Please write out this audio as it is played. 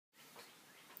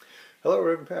Hello,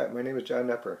 Reverend Pat. My name is John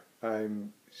Nepper.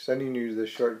 I'm sending you this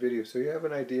short video so you have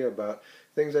an idea about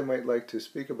things I might like to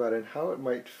speak about and how it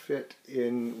might fit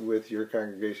in with your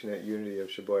congregation at Unity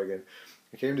of Sheboygan.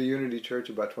 I came to Unity Church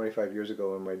about 25 years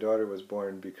ago when my daughter was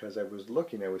born because I was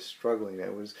struggling. I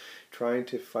was trying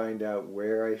to find out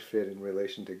where I fit in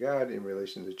relation to God, in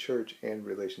relation to church, and in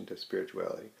relation to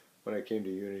spirituality. When I came to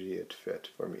Unity, it fit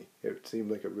for me. It seemed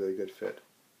like a really good fit.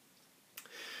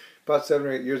 About 7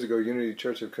 or 8 years ago, Unity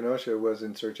Church of Kenosha was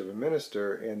in search of a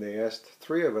minister, and they asked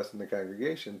 3 of us in the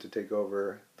congregation to take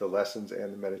over the lessons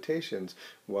and the meditations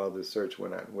while the search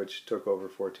went on, which took over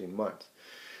 14 months.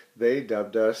 They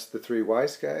dubbed us the three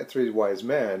wise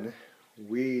men.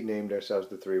 We named ourselves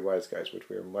the 3 wise guys, which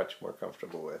we are much more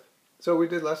comfortable with. So we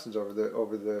did lessons over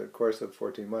the course of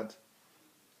 14 months.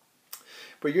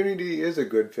 But Unity is a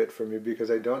good fit for me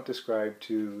because I don't describe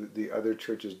to the other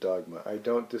church's dogma. I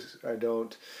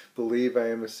don't believe I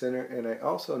am a sinner, and I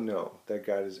also know that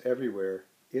God is everywhere,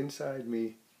 inside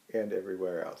me and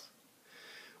everywhere else.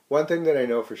 One thing that I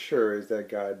know for sure is that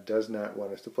God does not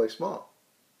want us to play small.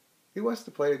 He wants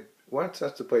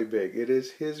us to play big. It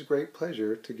is His great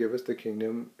pleasure to give us the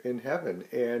kingdom in heaven.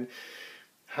 And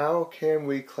how can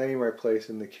we claim our place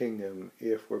in the kingdom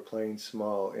if we're playing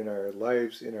small in our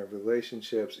lives, in our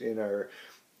relationships, in our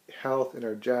health, in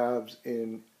our jobs,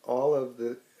 in all of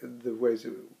the ways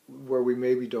where we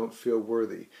maybe don't feel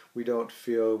worthy, we don't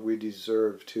feel we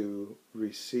deserve to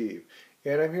receive?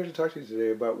 And I'm here to talk to you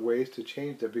today about ways to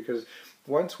change that, because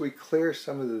once we clear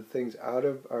some of the things out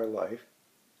of our life,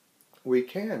 we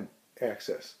can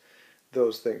access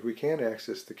those things. We can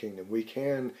access the kingdom. We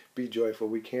can be joyful.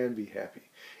 We can be happy.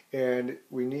 And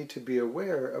we need to be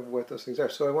aware of what those things are.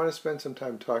 So I want to spend some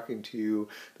time talking to you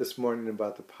this morning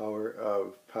about the power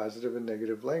of positive and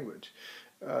negative language,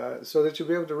 so that you'll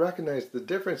be able to recognize the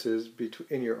differences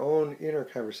in your own inner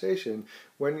conversation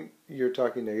when you're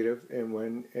talking negative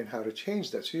and how to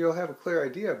change that. So you'll have a clear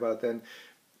idea about then,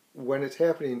 when it's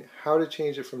happening, how to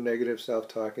change it from negative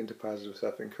self-talk into positive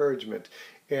self-encouragement,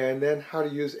 and then how to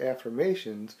use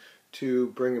affirmations to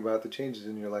bring about the changes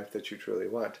in your life that you truly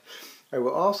want. I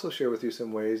will also share with you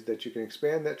some ways that you can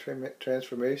expand that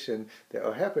transformation that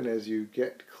will happen as you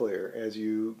get clear, as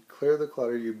you clear the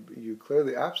clutter, you clear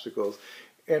the obstacles,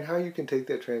 and how you can take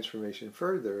that transformation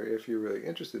further if you're really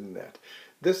interested in that.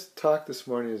 This talk this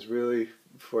morning is really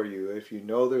for you if you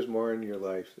know there's more in your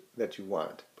life that you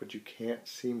want, but you can't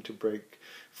seem to break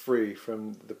free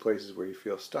from the places where you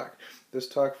feel stuck. This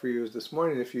talk for you is this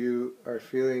morning if you are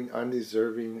feeling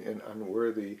undeserving and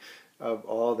unworthy of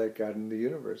all that God and the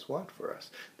universe want for us.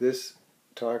 This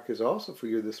talk is also for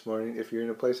you this morning if you're in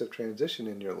a place of transition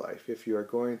in your life, if you are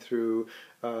going through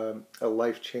a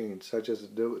life change, such as a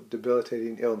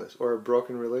debilitating illness or a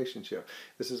broken relationship.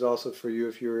 This is also for you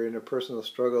if you're in a personal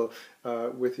struggle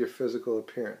with your physical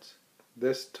appearance.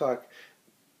 This talk,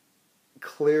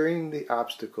 clearing the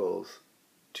obstacles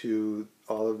to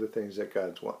all of the things that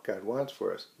God wants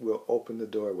for us, will open the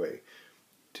doorway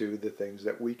to the things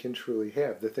that we can truly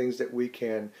have, the things that we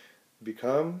can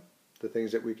become, the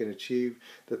things that we can achieve,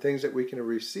 the things that we can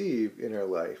receive in our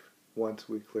life once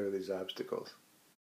we clear these obstacles.